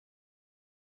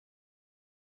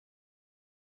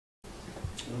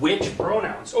Which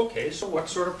pronouns? Okay, so what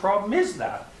sort of problem is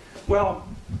that? Well,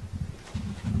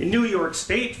 in New York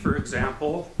State, for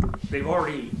example, they've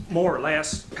already more or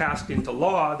less passed into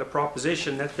law the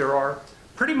proposition that there are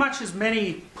pretty much as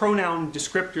many pronoun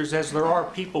descriptors as there are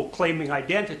people claiming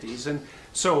identities. And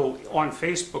so on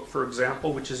Facebook, for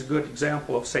example, which is a good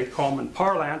example of, say, common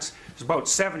parlance, there's about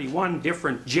 71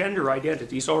 different gender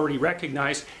identities already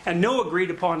recognized and no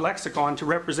agreed upon lexicon to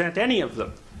represent any of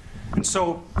them. And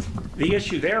so the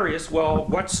issue there is, well,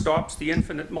 what stops the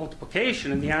infinite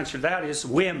multiplication? And the answer to that is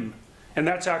whim. And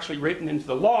that's actually written into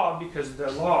the law because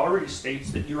the law already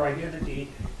states that your identity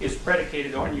is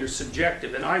predicated on your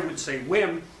subjective. And I would say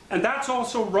whim. And that's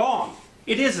also wrong.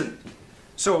 It isn't.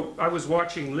 So I was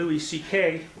watching Louis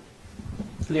C.K.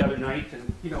 the other night,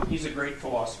 and you know, he's a great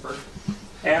philosopher.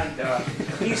 And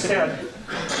he said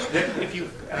that if you,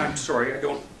 and I'm sorry, I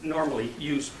don't normally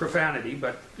use profanity,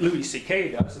 but Louis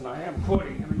C.K. does, and I am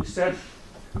quoting him, and he said,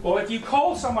 well, if you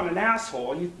call someone an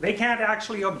asshole, they can't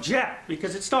actually object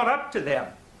because it's not up to them.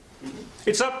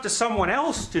 It's up to someone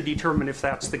else to determine if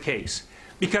that's the case.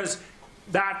 Because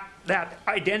that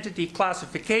identity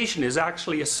classification is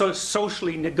actually a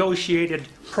socially negotiated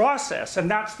process. And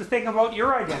that's the thing about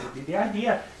your identity. The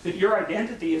idea that your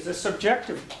identity is a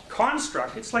subjective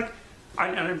construct. It's like,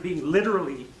 and I'm being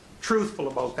literally truthful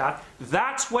about that,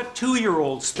 that's what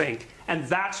 2-year-olds think. And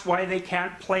that's why they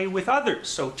can't play with others.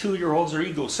 So 2-year-olds are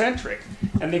egocentric.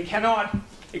 And they cannot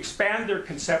expand their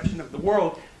conception of the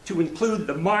world to include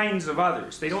the minds of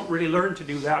others. They don't really learn to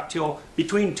do that till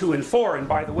between 2 and 4. And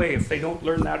by the way, if they don't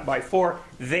learn that by 4,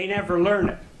 they never learn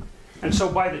it. And so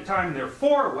by the time they're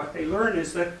 4, what they learn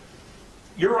is that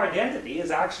your identity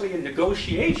is actually a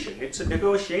negotiation. It's a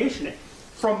negotiation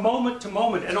from moment to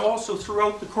moment and also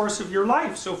throughout the course of your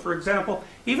life. So for example,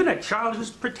 even a child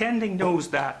who's pretending knows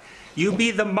that. You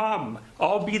be the mom,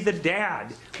 I'll be the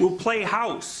dad, we'll play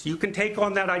house. You can take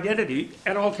on that identity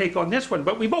and I'll take on this one.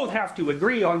 But we both have to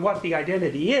agree on what the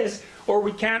identity is or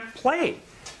we can't play.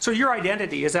 So your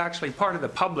identity is actually part of the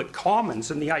public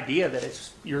commons, and the idea that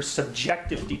it's your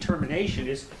subjective determination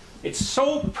is, it's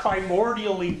so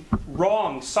primordially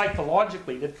wrong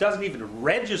psychologically that it doesn't even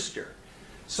register.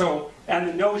 So, and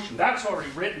the notion, that's already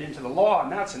written into the law,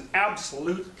 and that's an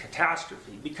absolute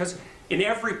catastrophe, because in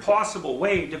every possible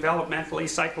way, developmentally,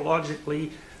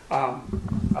 psychologically,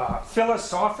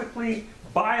 philosophically,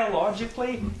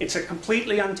 biologically, it's a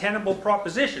completely untenable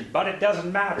proposition, but it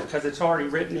doesn't matter because it's already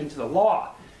written into the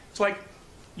law. It's like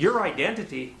your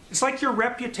identity, it's like your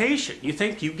reputation. You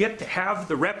think you get to have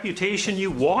the reputation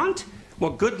you want?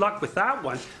 Well, good luck with that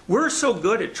one. We're so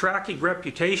good at tracking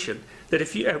reputation that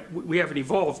if you, we have an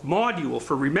evolved module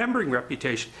for remembering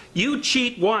reputation. You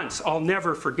cheat once, I'll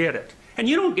never forget it. And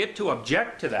you don't get to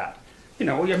object to that. You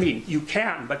know, I mean, you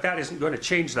can, but that isn't going to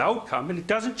change the outcome. And it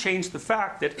doesn't change the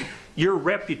fact that your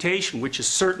reputation, which is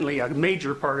certainly a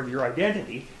major part of your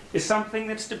identity, is something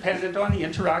that's dependent on the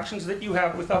interactions that you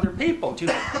have with other people.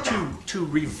 To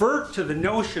revert to the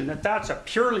notion that that's a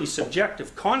purely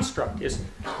subjective construct is,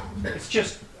 it's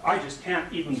just, I just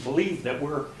can't even believe that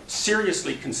we're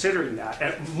seriously considering that,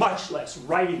 and much less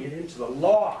writing it into the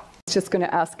law. I was just going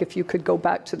to ask if you could go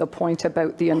back to the point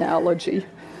about the analogy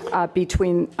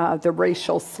between the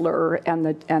racial slur and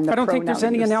the I don't think there's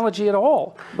any analogy at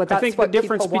all. But that's I think what the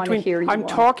difference people want to hear you I'm on.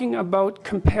 talking about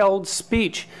compelled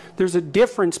speech. There's a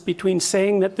difference between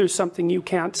saying that there's something you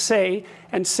can't say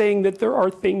and saying that there are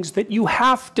things that you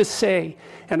have to say.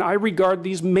 And I regard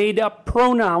these made-up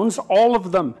pronouns, all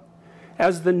of them,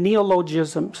 as the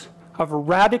neologisms of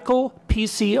radical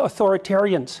PC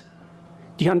authoritarians.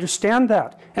 Do you understand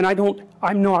that? And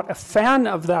I'm not a fan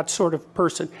of that sort of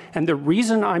person. And the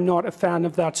reason I'm not a fan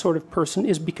of that sort of person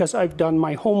is because I've done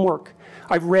my homework.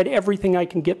 I've read everything I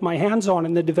can get my hands on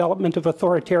in the development of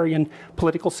authoritarian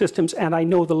political systems, and I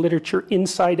know the literature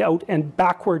inside out and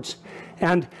backwards.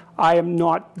 And I am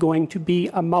not going to be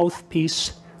a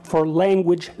mouthpiece for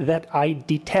language that I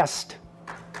detest.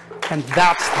 And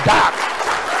that's that.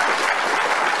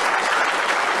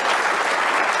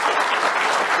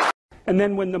 And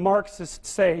then when the Marxists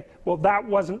say, well, that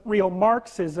wasn't real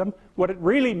Marxism, what it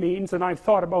really means, and I've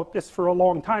thought about this for a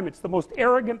long time, it's the most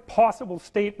arrogant possible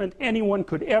statement anyone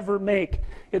could ever make.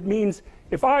 It means,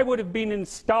 if I would have been in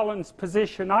Stalin's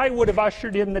position, I would have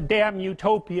ushered in the damn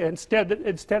utopia instead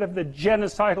of the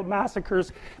genocidal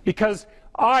massacres, because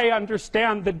I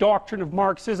understand the doctrine of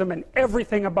Marxism and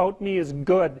everything about me is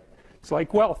good. It's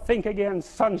like, well, think again,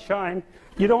 sunshine.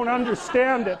 You don't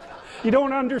understand it. You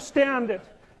don't understand it.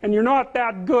 And you're not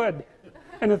that good.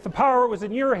 And if the power was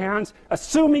in your hands,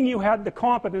 assuming you had the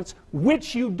competence,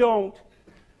 which you don't,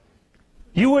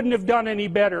 you wouldn't have done any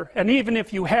better. And even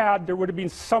if you had, there would have been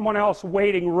someone else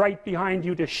waiting right behind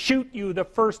you to shoot you the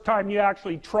first time you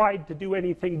actually tried to do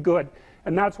anything good.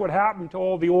 And that's what happened to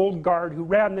all the old guard who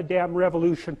ran the damn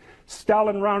revolution.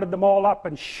 Stalin rounded them all up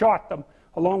and shot them,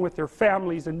 along with their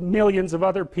families and millions of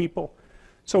other people.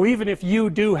 So even if you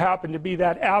do happen to be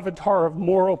that avatar of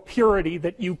moral purity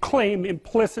that you claim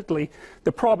implicitly,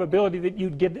 the probability that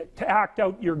you'd get to act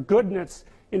out your goodness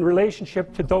in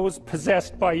relationship to those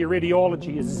possessed by your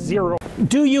ideology is zero.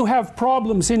 Do you have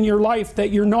problems in your life that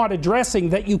you're not addressing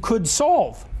that you could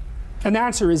solve? And the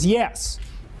answer is yes.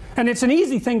 And it's an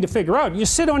easy thing to figure out. You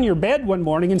sit on your bed one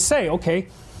morning and say, okay,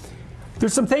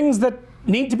 there's some things that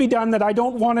need to be done that I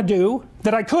don't want to do,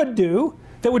 that I could do,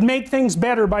 that would make things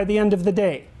better by the end of the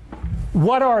day.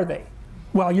 What are they?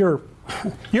 Well,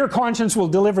 your conscience will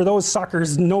deliver those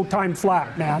suckers in no time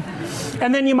flat, man.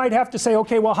 And then you might have to say,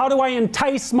 okay, well, how do I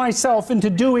entice myself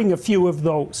into doing a few of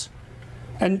those?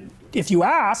 And if you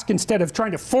ask, instead of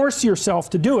trying to force yourself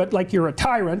to do it like you're a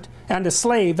tyrant and a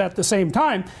slave at the same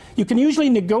time, you can usually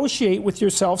negotiate with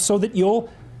yourself so that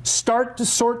you'll start to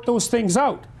sort those things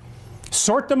out.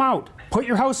 Sort them out. Put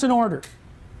your house in order.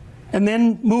 And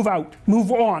then move out.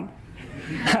 Move on.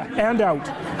 And out.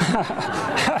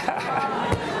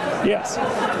 Yes.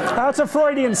 That's a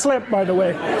Freudian slip, by the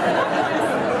way.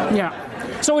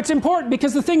 Yeah. So it's important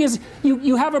because the thing is,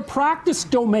 you have a practice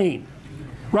domain,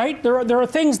 right? There are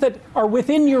things that are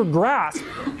within your grasp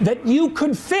that you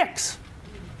could fix.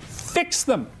 Fix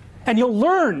them. And you'll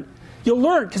learn. You'll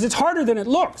learn, because it's harder than it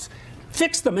looks.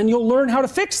 Fix them, and you'll learn how to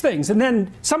fix things. And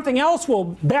then something else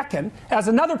will beckon as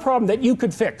another problem that you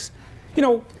could fix. You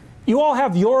know, you all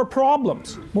have your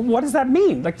problems. Well, what does that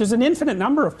mean? Like, there's an infinite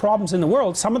number of problems in the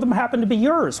world. Some of them happen to be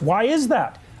yours. Why is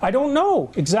that? I don't know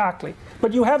exactly.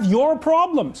 But you have your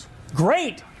problems.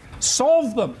 Great.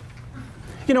 Solve them.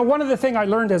 You know, one of the things I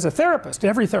learned as a therapist,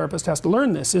 every therapist has to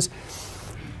learn this, is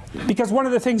because one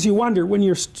of the things you wonder when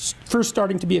you're first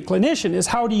starting to be a clinician is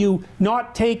how do you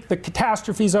not take the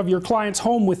catastrophes of your clients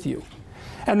home with you?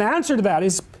 And the answer to that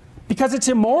is because it's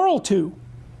immoral to.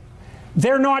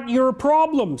 They're not your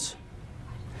problems.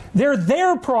 They're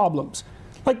their problems.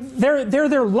 Like, they're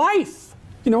their life.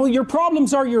 You know, your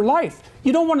problems are your life.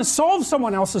 You don't want to solve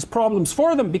someone else's problems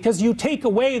for them because you take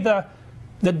away the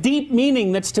deep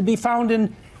meaning that's to be found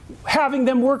in having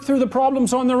them work through the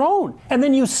problems on their own. And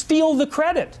then you steal the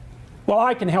credit. Well,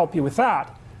 I can help you with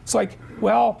that. It's like,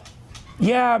 well,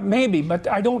 yeah, maybe, but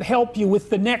I don't help you with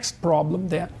the next problem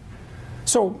then.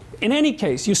 So in any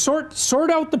case, you sort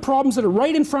out the problems that are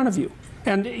right in front of you,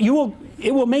 and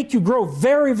it will make you grow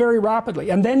very, very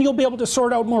rapidly. And then you'll be able to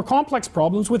sort out more complex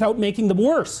problems without making them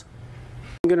worse.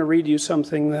 I'm going to read you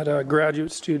something that a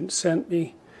graduate student sent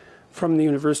me from the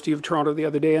University of Toronto the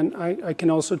other day, and I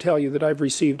can also tell you that I've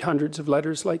received hundreds of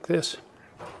letters like this.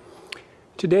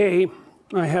 Today,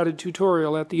 I had a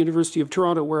tutorial at the University of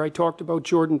Toronto where I talked about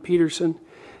Jordan Peterson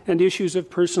and issues of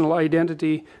personal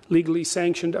identity, legally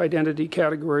sanctioned identity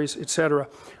categories, etc.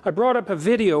 I brought up a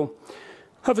video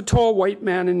of a tall white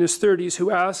man in his 30s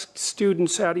who asked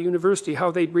students at a university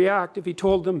how they'd react if he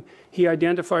told them he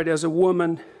identified as a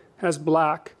woman, as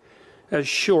black, as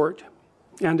short,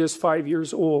 and as 5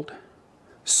 years old.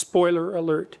 Spoiler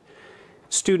alert.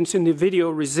 Students in the video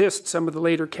resist some of the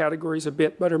later categories a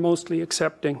bit, but are mostly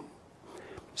accepting.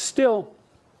 Still,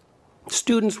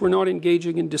 students were not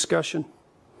engaging in discussion.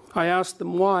 I asked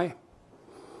them why.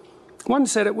 One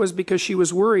said it was because she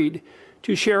was worried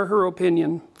to share her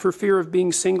opinion for fear of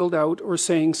being singled out or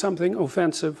saying something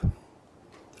offensive.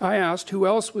 I asked who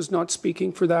else was not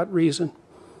speaking for that reason.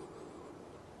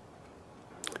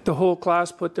 The whole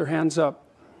class put their hands up.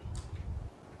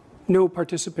 No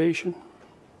participation.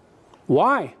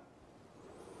 Why?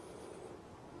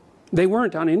 They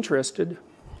weren't uninterested.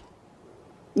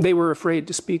 They were afraid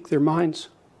to speak their minds.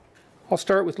 I'll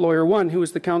start with Lawyer 1, who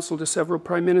was the counsel to several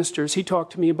prime ministers. He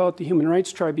talked to me about the Human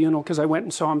Rights Tribunal because I went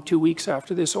and saw him 2 weeks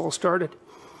after this all started.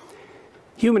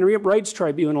 Human Rights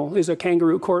Tribunal is a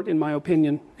kangaroo court, in my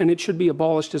opinion, and it should be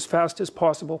abolished as fast as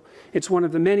possible. It's one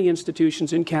of the many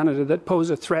institutions in Canada that pose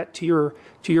a threat to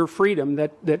your freedom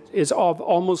that is of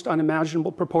almost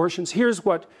unimaginable proportions. Here's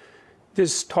what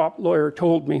this top lawyer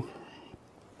told me.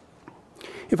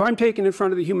 If I'm taken in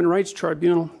front of the Human Rights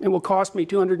Tribunal, it will cost me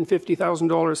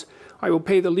 $250,000. I will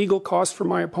pay the legal costs for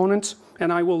my opponents,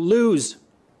 and I will lose.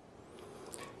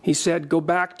 He said, go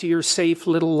back to your safe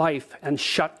little life and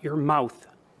shut your mouth.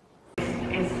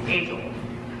 Is age-old.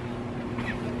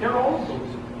 They're all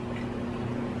losers.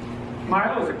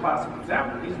 Milo's a classic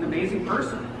example. He's an amazing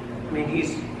person. I mean,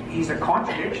 he's he's a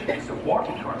contradiction. He's a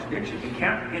walking contradiction. You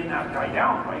can't pin that guy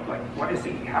down, right? Like, what is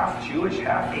he? Half Jewish,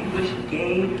 half English,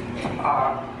 gay,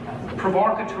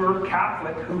 provocateur,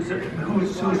 Catholic, who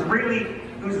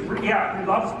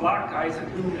loves black guys and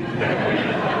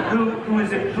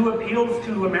who appeals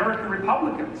to American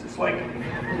Republicans. It's like,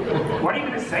 what are you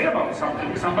going to say about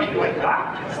somebody like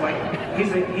that? It's like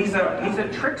he's a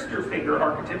trickster figure,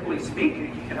 archetypally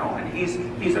speaking, you know, and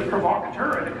he's a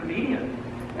provocateur and a comedian.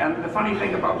 And the funny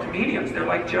thing about comedians, they're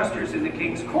like jesters in the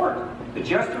king's court. The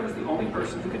jester was the only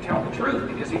person who could tell the truth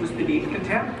because he was beneath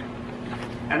contempt.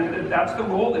 And that's the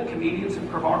role that comedians and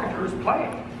provocateurs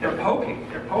play. They're poking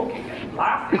and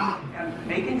laughing and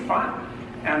making fun.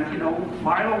 And, you know,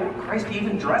 Milo, Christ, he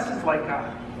even dresses like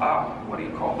a what do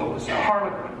you call those, a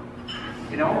harlequin.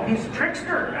 You know, he's a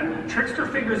trickster, and trickster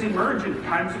figures emerge in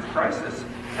times of crisis.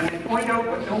 And they point out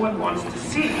what no one wants to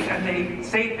see, and they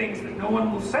say things that no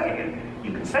one will say. And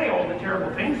you can say all the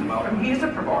terrible things about him. He is a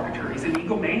provocateur. He's an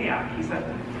egomaniac.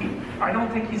 I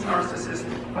don't think he's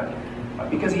narcissistic, but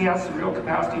because he has some real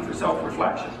capacity for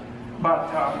self-reflection. But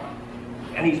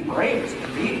and he's brave as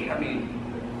can be. I mean,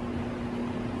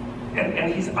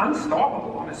 and he's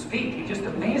unstoppable on his feet. He just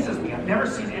amazes me. I've never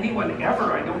seen anyone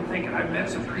ever, I don't think, and I've met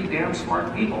some pretty damn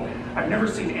smart people, I've never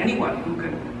seen anyone who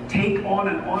can take on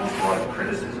an onslaught of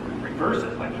criticism and reverse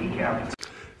it like he can.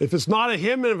 If it's not a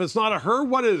him and if it's not a her,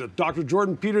 what is it? Dr.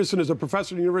 Jordan Peterson is a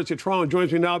professor at the University of Toronto and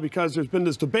joins me now because there's been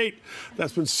this debate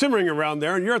that's been simmering around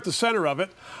there, and you're at the center of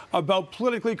it, about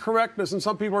politically correctness. And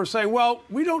some people are saying, well,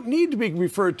 we don't need to be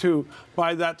referred to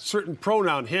by that certain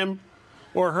pronoun, him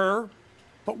or her.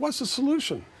 But what's the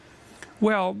solution?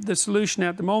 Well, the solution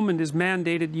at the moment is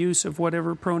mandated use of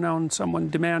whatever pronoun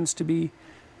someone demands to be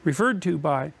referred to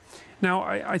by. Now,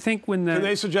 I think when the... Can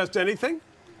they suggest anything?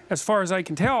 As far as I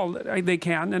can tell, they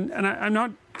can. And I'm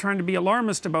not trying to be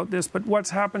alarmist about this, but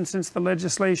what's happened since the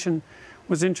legislation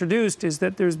was introduced is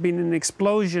that there's been an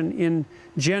explosion in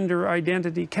gender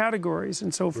identity categories.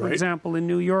 And so, for example, in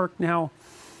New York now,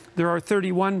 there are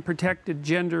 31 protected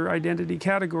gender identity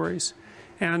categories.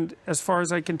 And as far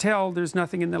as I can tell, there's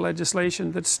nothing in the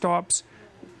legislation that stops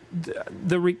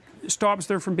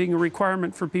there from being a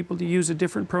requirement for people to use a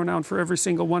different pronoun for every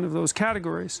single one of those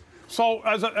categories. So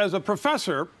as a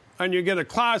professor, and you get a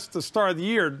class at the start of the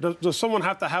year, does someone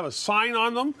have to have a sign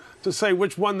on them to say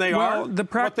which one they are,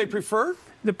 what they prefer?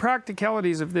 The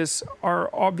practicalities of this are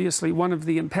obviously one of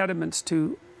the impediments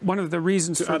to, one of the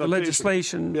reasons for the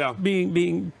legislation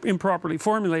being improperly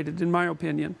formulated, in my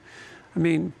opinion. I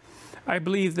mean, I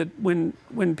believe that when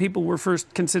people were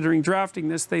first considering drafting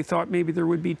this, they thought maybe there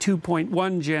would be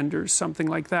 2.1 genders, something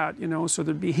like that, you know, so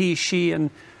there'd be he, she,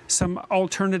 and some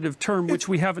alternative term which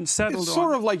we haven't settled on. It's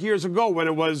sort of like years ago when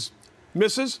it was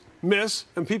Mrs., Miss,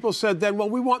 and people said then, well,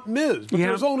 we want Ms., but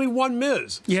there's only one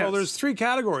Ms. Yes. So there's 3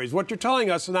 categories. What you're telling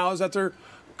us now is that there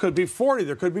could be 40,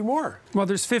 there could be more. Well,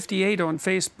 there's 58 on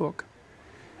Facebook.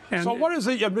 And so what is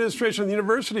the administration of the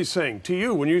university saying to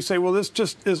you when you say, well, this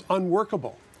just is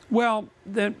unworkable? Well,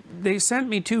 they sent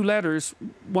me 2 letters,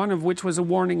 one of which was a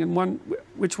warning and one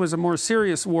which was a more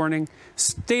serious warning,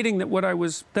 stating that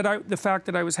the fact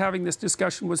that I was having this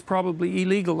discussion was probably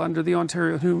illegal under the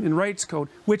Ontario Human Rights Code,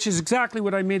 which is exactly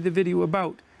what I made the video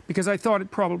about, because I thought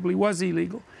it probably was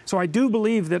illegal. So I do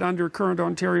believe that under current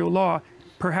Ontario law,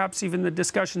 perhaps even the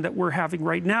discussion that we're having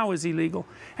right now is illegal.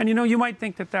 And you know, you might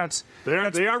think that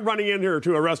they aren't running in here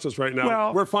to arrest us right now.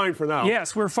 Well, we're fine for now.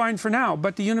 Yes, we're fine for now.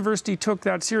 But the university took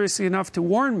that seriously enough to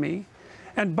warn me.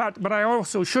 But I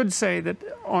also should say that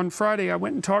on Friday I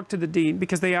went and talked to the dean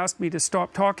because they asked me to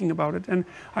stop talking about it. And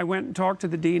I went and talked to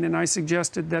the dean and I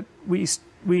suggested that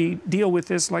we deal with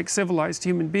this like civilized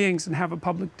human beings and have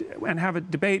a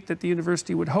debate that the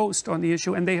university would host on the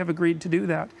issue, and they have agreed to do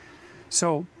that.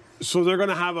 So they're going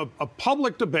to have a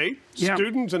public debate.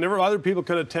 Students and other people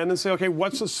can attend and say, okay,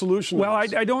 what's the solution? Well,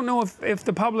 I don't know if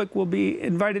the public will be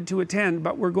invited to attend,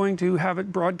 but we're going to have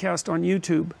it broadcast on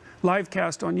YouTube, live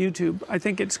cast on YouTube. I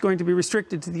think it's going to be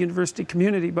restricted to the university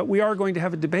community, but we are going to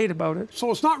have a debate about it. So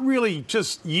it's not really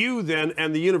just you then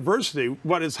and the university.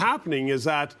 What is happening is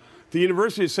that the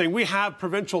university is saying we have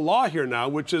provincial law here now,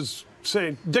 which is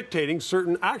dictating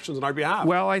certain actions on our behalf.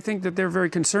 Well, I think that they're very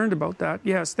concerned about that,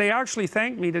 yes. They actually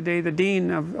thanked me today, the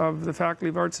Dean of the Faculty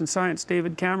of Arts and Science,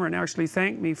 David Cameron, actually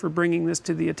thanked me for bringing this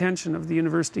to the attention of the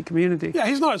university community. Yeah,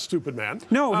 he's not a stupid man.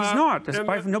 No, he's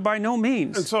not, by no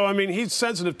means. And so, I mean, he's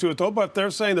sensitive to it, though, but they're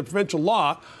saying the provincial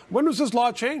law, when was this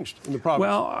law changed in the province?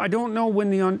 Well, I don't know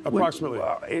when approximately.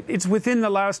 It's within the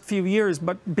last few years,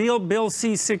 but Bill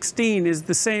C-16 is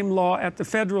the same law at the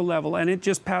federal level, and it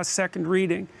just passed second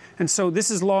reading. And so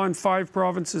this is law in 5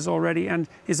 provinces already and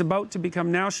is about to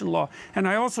become national law. And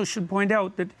I also should point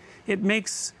out that it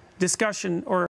makes discussion or